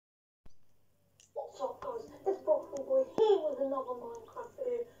Boy here with another Minecraft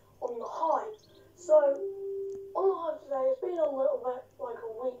video on the Hive. So, on the Hive today, it's been a little bit like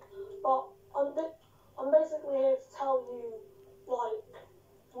a week, but I'm basically here to tell you, like,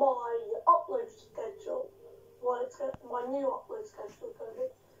 my upload schedule, my new upload schedule is going to be.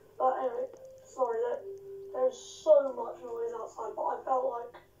 But anyway, sorry, there's so much noise outside, but I felt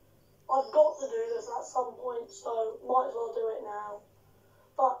like I've got to do this at some point, so might as well do it now.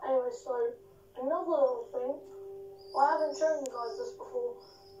 But anyway, so another little thing, I haven't shown you guys this before,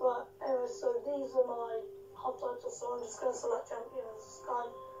 but anyway, so these are my hub titles, so I'm just going to select Champion as a Sky.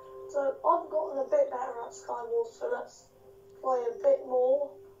 So I've gotten a bit better at Skywars, so let's play a bit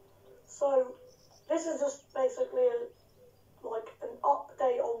more. So this is just basically like an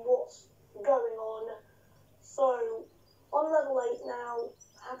update on what's going on. So I'm level 8 now,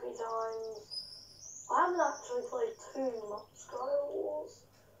 happy times. I haven't actually played too much Skywars,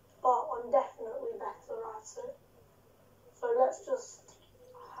 but I'm definitely better at it. So let's just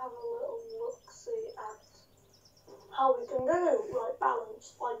have a little look-see at how we can do, like,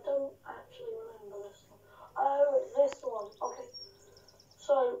 balance. I don't actually remember this one. Oh, it's this one. Okay.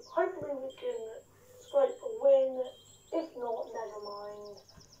 So hopefully we can scrape a win. If not, never mind.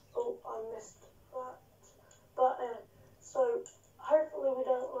 Oh, I missed that. But anyway, so hopefully we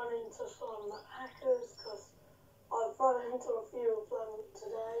don't run into some hackers, because I've run into a few of them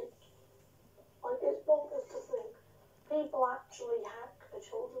today. Like, it's bonkers to think people actually hack a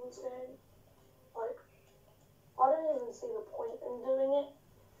children's game. Like, I don't even see the point in doing it.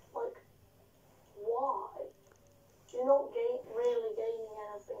 Like, why? You're not really gaining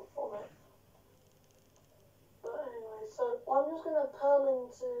anything from it. But anyway, so I'm just going to pearl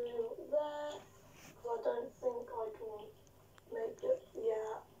into there, because I don't think I can make it.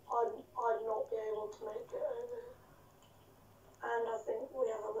 Yeah, I'd not be able to make it over here. And I think we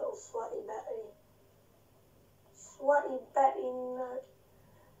have a little Sweaty Betty. Sweaty Betty,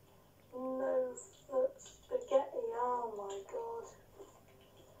 no foot spaghetti, oh my god.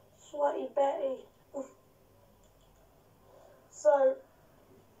 Sweaty Betty. So,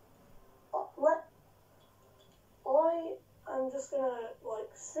 I am just gonna, like,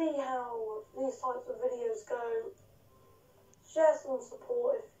 see how these types of videos go. Share some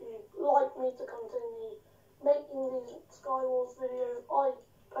support if you'd like me to continue making these Skywars videos. I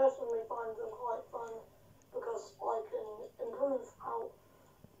personally find them quite fun, because I can improve how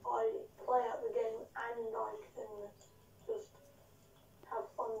I play at the game, and I can just have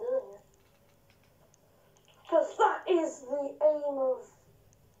fun doing it. Because that is the aim of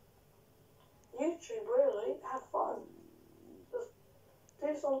YouTube, really. Have fun. Just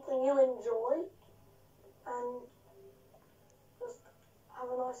do something you enjoy, and just have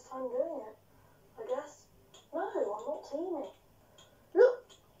a nice time doing it, I guess. No, I'm not teaming. Look!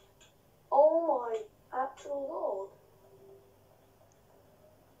 Oh my actual lord.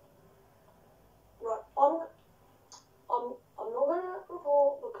 Right, I'm not gonna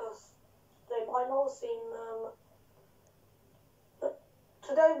report, because they might not have seen them. But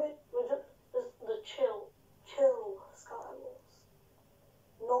today we're just the chill Skywars,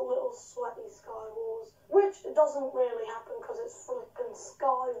 not little sweaty Skywars, which doesn't really happen because it's flipping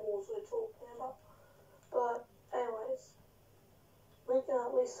Skywars we're talking about. But anyways, we can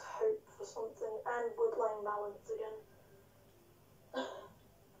at least hope for something, and we're playing balance again.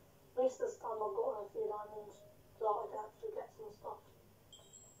 At least this time I've gotten a few diamonds, so that I can actually get some stuff.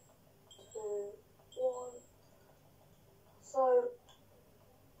 2, 1. So,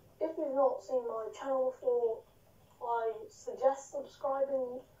 if you've not seen my channel before, I suggest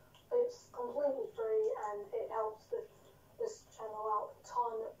subscribing. It's completely free, and it helps this channel out a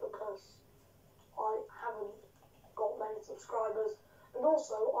ton, because I haven't got many subscribers. And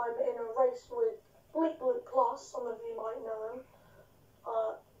also, I'm in a race with Bleak Blue Plus, some of you might know him.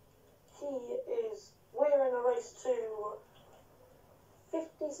 We're in a race to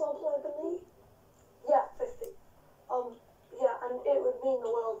 50 subs, I believe. Yeah, 50. Yeah, and it would mean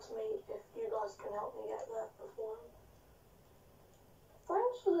the world to me if you guys can help me get there before him.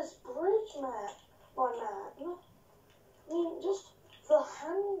 Thanks for this bridge, man, my man. I mean, just the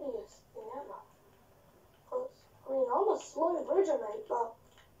handiest thing ever. I mean, I'm a slow bridger, mate, but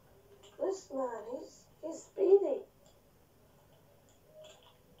this man, he's speedy.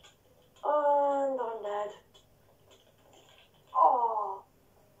 And I'm dead. Oh.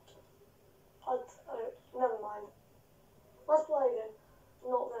 Never mind. Let's play again.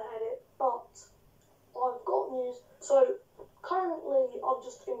 I'm not going to edit, but I've got news. So, currently, I've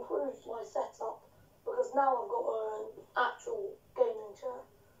just improved my setup, because now I've got an actual gaming chair.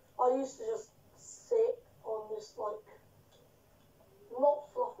 I used to just sit on this, like, not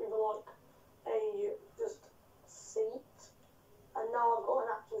fluffy, but like a just sit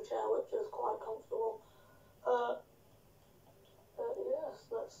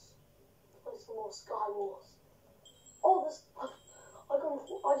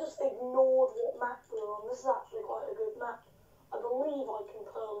just ignored what map we were on. This is actually quite a good map. I believe I can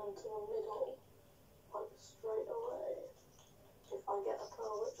pearl into the middle, like straight away. If I get a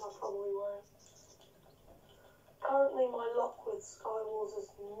pearl, which I probably won't. Currently my luck with Skywars is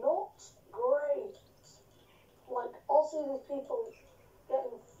not great. Like, I'll see these people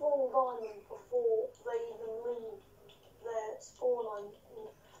getting full diamond before they even leave their spawn line.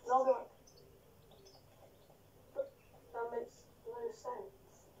 And I'll be like, but that makes no sense.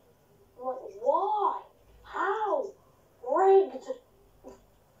 I'm like, why? How? Rigged!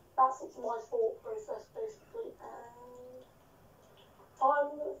 That's my thought process, basically. And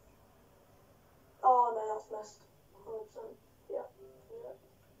time. Oh no, that's missed. 100%. Yeah.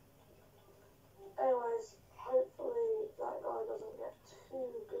 Anyways, hopefully that guy doesn't get too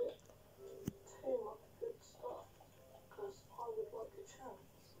much good stuff, because I would like a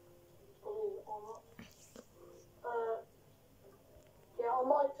chance, believe it or not. Yeah, I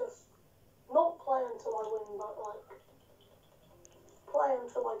might just not play until I win, but like play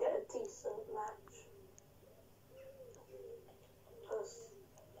until I get a decent match, because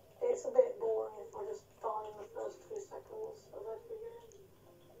it's a bit boring if I just die in the first 2 seconds of every game,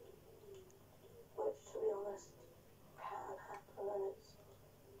 which, to be honest, can happen, and it's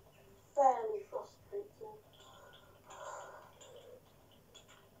fairly frustrating.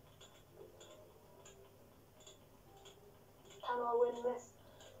 Can I win this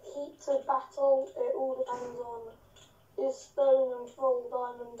heated battle? It all depends on, is stone and full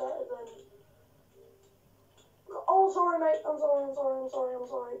diamond better than... Oh, sorry mate, I'm sorry.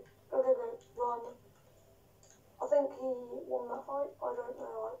 Go, run. I think he won that fight, I don't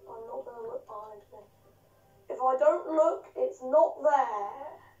know, I'm not going to look behind me. If I don't look, it's not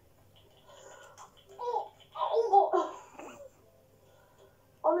there.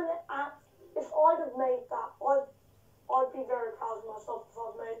 I mean, if I'd have made that, I'd be very proud of myself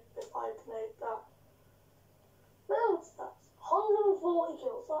if I'd made that. No stats, 140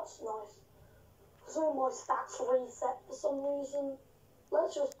 kills, that's nice. Some of my stats reset for some reason.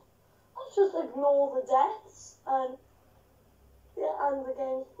 Let's just ignore the deaths and the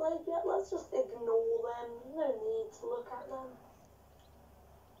games played. Yeah, let's just ignore them. No need to look at them.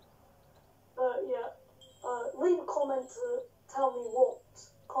 But yeah, leave a comment to tell me what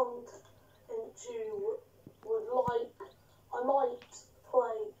content you would like. I might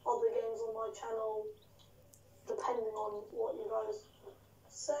play other games on my channel depending on what you guys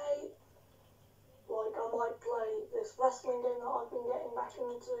say. Like, I might play this wrestling game that I've been getting back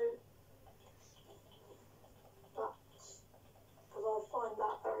into. Because I find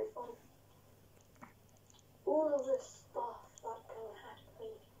that very fun. All of this stuff that can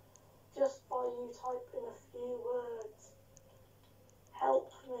happen just by you typing a few words.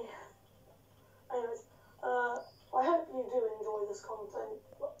 Help me. Anyways, I hope you do enjoy this content.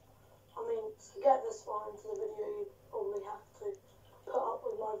 But, I mean, to get this far into the video, you probably have to put up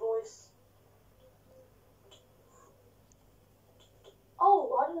with my voice.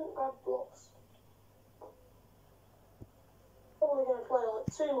 Oh, I didn't grab blocks. Probably going to play like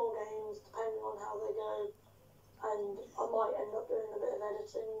 2 more games, depending on how they go, and I might end up doing a bit of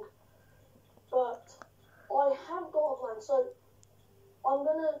editing. But I have got a plan, so I'm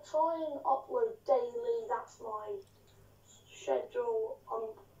going to try and upload daily. That's my schedule.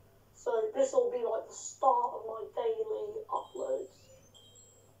 So this will be like the start of my daily uploads,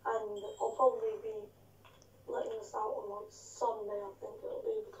 and I'll probably be letting this out on like Sunday, I think it'll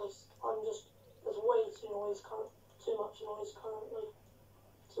be, because there's way too much noise currently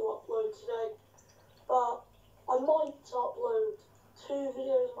to upload today. But I might upload 2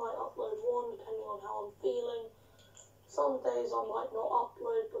 videos, might upload 1 depending on how I'm feeling. Some days I might not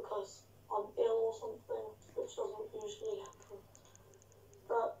upload because I'm ill or something, which doesn't usually happen.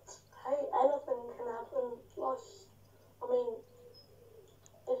 But hey, anything can happen. I mean,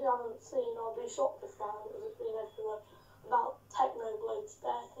 if you haven't seen, I'll be shocked if you haven't, because it's been everywhere, about Technoblade's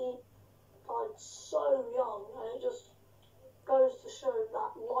death. He died so young, and it just goes to show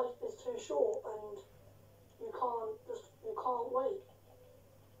that life is too short, and you can't wait.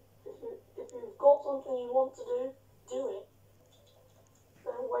 If you've got something you want to do, do it.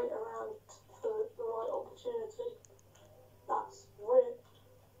 Don't wait around for the right opportunity. That's real.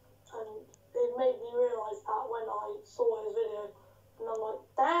 And it made me realise that when I saw his video, and I'm like,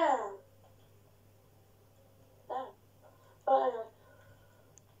 damn. But anyway,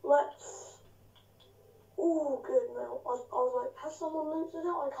 ooh, good now. I was like, has someone looted it?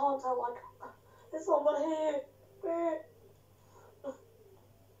 I can't tell. There's someone here.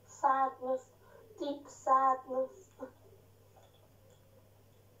 Sadness. Deep sadness.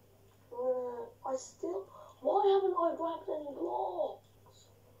 Why haven't I grabbed any blocks?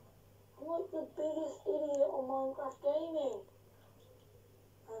 Minecraft Gaming.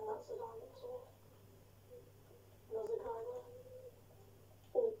 And that's a dinosaur. There's a guy there.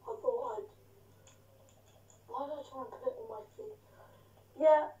 Oh, I thought I'd... Why did I try and put it on my feet?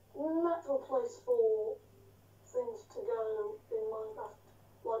 Yeah, natural place for things to go in Minecraft,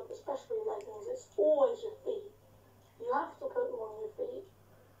 like especially leggings. It's always your feet. You have to put them on your feet.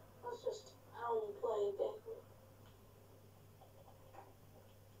 That's just how you play a game.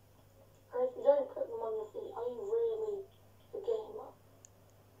 And if you don't put them on your feet, are you really a gamer?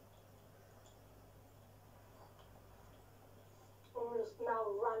 I'm just now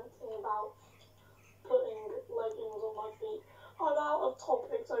ranting about putting leggings on my feet. I'm out of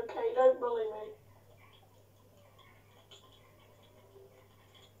topics, okay? Don't bully me.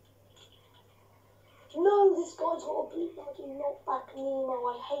 No, this guy's got a blue bloody knockback Nemo.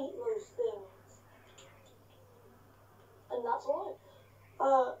 I hate those things. And that's why.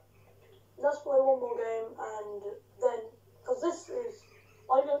 Let's play one more game and then, because this is,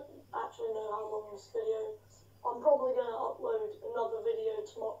 I don't actually know how long this video is. I'm probably going to upload another video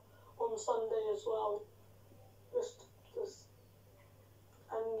tomorrow on Sunday as well. Just,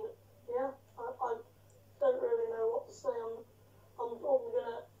 and yeah, I don't really know what to say. I'm probably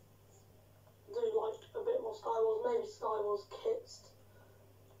going to do like a bit more Skywars, maybe Skywars Kits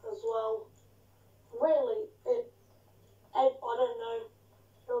as well. Really, I don't know.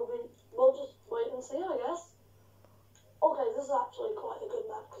 We'll just wait and see, I guess. Okay, this is actually quite a good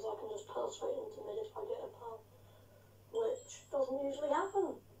map because I can just pearl straight into mid if I get a pearl, which doesn't usually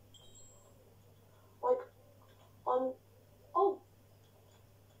happen. Like, oh,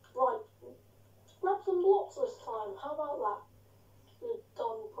 right, grab some blocks this time. How about that? You've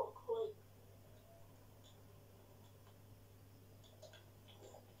done properly.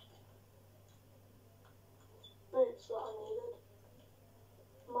 Boots that I needed.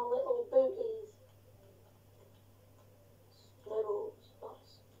 My little booties. Nibbles,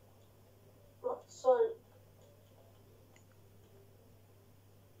 nice. Right, so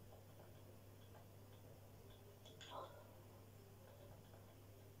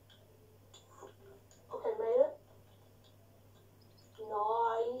okay, made it.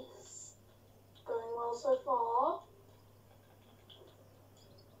 Nice. Going well so far.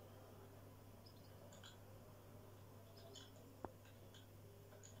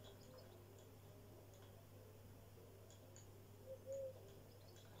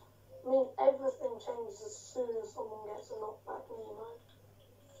 I mean, everything changes as soon as someone gets a knockback Nemo.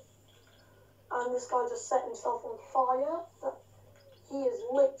 And this guy just set himself on fire. He is a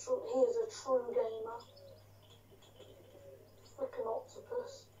true gamer. Frickin'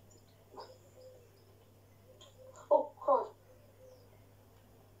 octopus. Oh, God.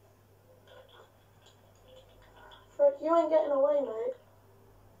 Frick, you ain't getting away, mate.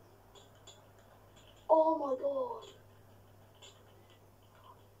 Oh my God.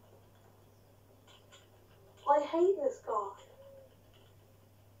 I hate this guy.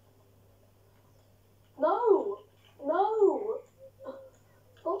 No! No!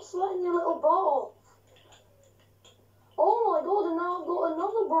 Stop sweating your little butt off. Oh my God, and now I've got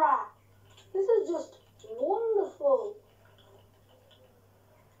another brat. This is just wonderful.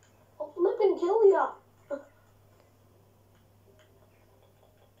 I'll flipping kill ya.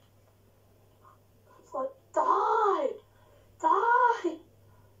 It's like, die! Die!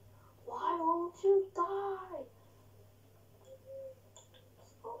 Why won't you die?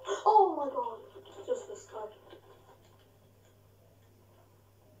 Oh my God, just this guy.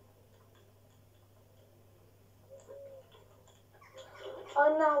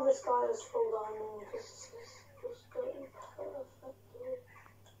 And now this guy is full diamond. This is just going perfectly.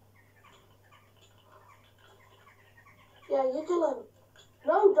 Yeah, you kill him.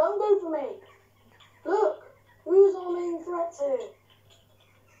 No, don't go for me. Look, who's our main threat here?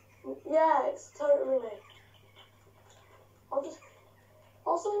 Yeah, it's totally me.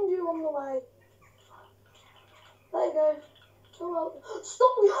 I'll send you on the way. There you go. Go out.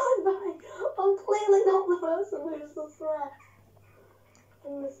 Stop going back. I'm clearly not the person who's the threat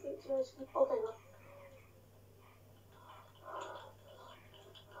in this situation. Okay, look.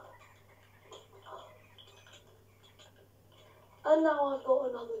 And now I've got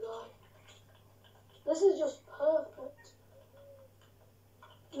another guy. This is just perfect.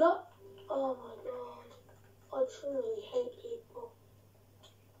 No. Oh my God. I truly hate people.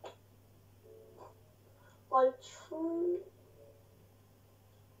 Like, true.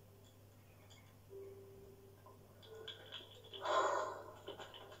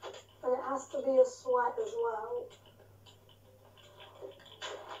 And it has to be a sweat as well.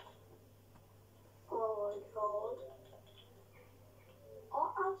 Oh my God. I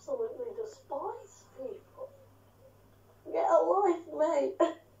absolutely despise people. Get a life, mate.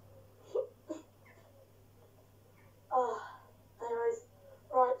 Anyways,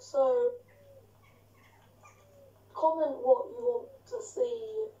 right, so comment what you want to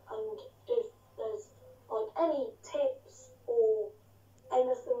see and if there's like any tips or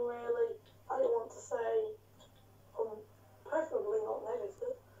anything really that you want to say, preferably not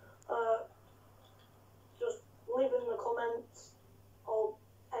negative. Just leave in the comments. I'll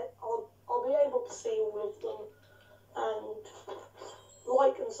be able to see all of them, and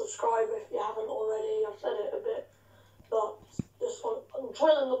like and subscribe if you haven't already. I've said it a bit, but just I'm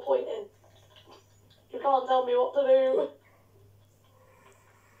drilling the point in. You can't tell me what to do.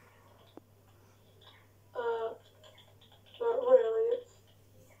 But really, it's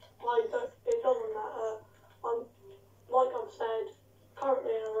like it doesn't matter. I'm like I've said,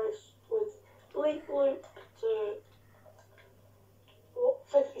 currently in a race with Leap Loop to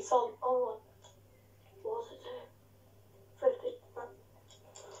 50 some. Oh, what was it? 50. Right.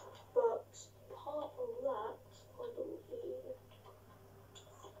 But apart from that,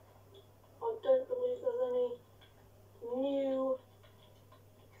 I don't believe there's any new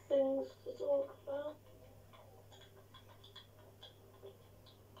things to talk about.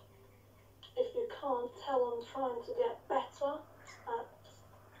 If you can't tell, I'm trying to get better at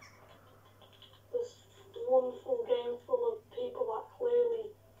this wonderful game full of people that clearly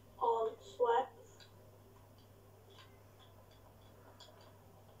aren't sweats.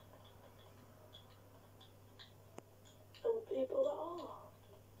 And people that are.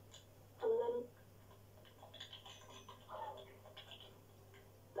 And then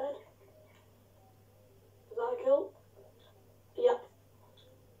dead. Is that a kill? Yep.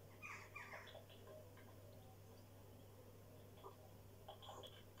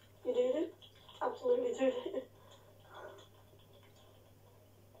 You did it? Absolutely did it.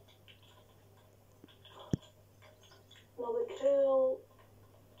 Another kill.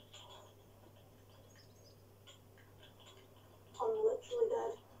 I'm literally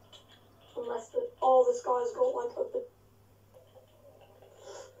dead. Unless this guy's got like a big...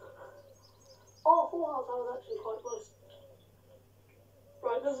 Oh, full health, that was actually quite close.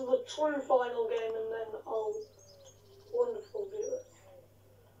 Right, this is the true final game, and then I'll... Wonderful viewers.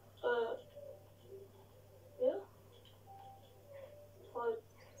 Yeah.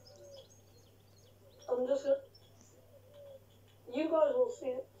 I'm just gonna... You guys will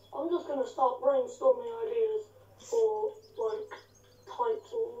see it. I'm just gonna start brainstorming ideas for, like,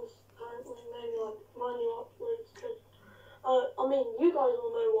 titles. Apparently, maybe, like, my new uploads could... I mean, you guys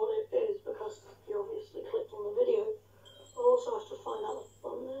will know what it is because you obviously clicked on the video. I'll also have to find out the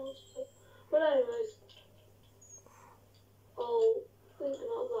thumbnails. But anyways, I'll think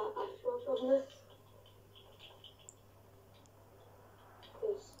about that after I've done this.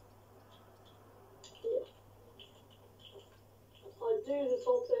 Because, yeah. I do the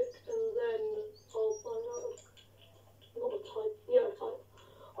topic and then I'll find out. Not a type. Yeah, a type.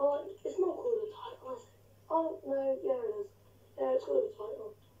 It's not called a title, is it? Oh, no, yeah, it is. Yeah, it's called a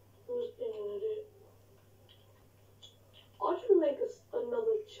title. I'm just being an idiot. I should make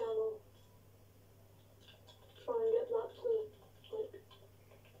another channel. Try and get that to, like,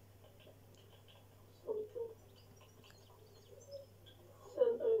 something.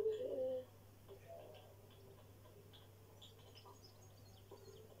 Sent over here.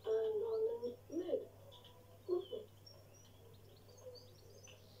 And I'm in mid. Lovely.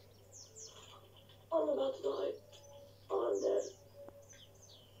 I'm about to die. I'm dead.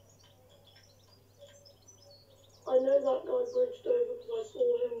 I know that guy bridged over because I saw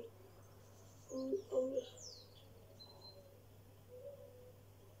him. I'm just...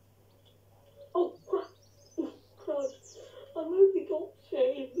 Oh, crap. Crap. I'm only got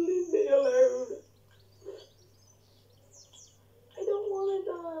shaved. Leave me alone. I don't want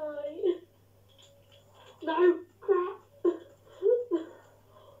to die. No, crap.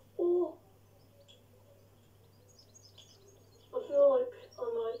 Oh. I feel like I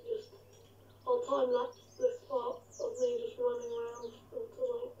might just... I'll time-lapse this part of me just running around until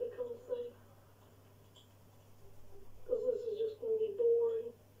I become safe.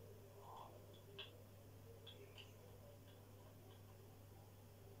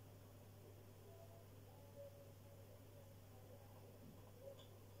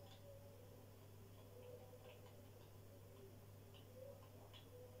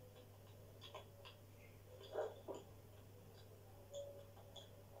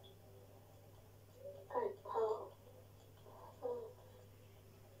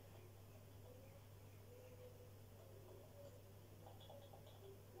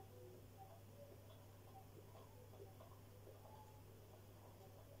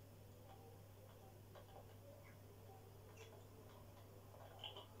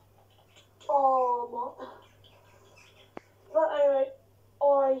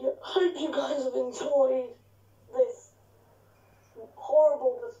 have enjoyed this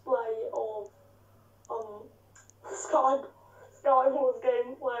horrible display of Skywars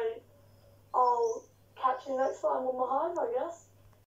gameplay. I'll catch you next time on the Hive, I guess.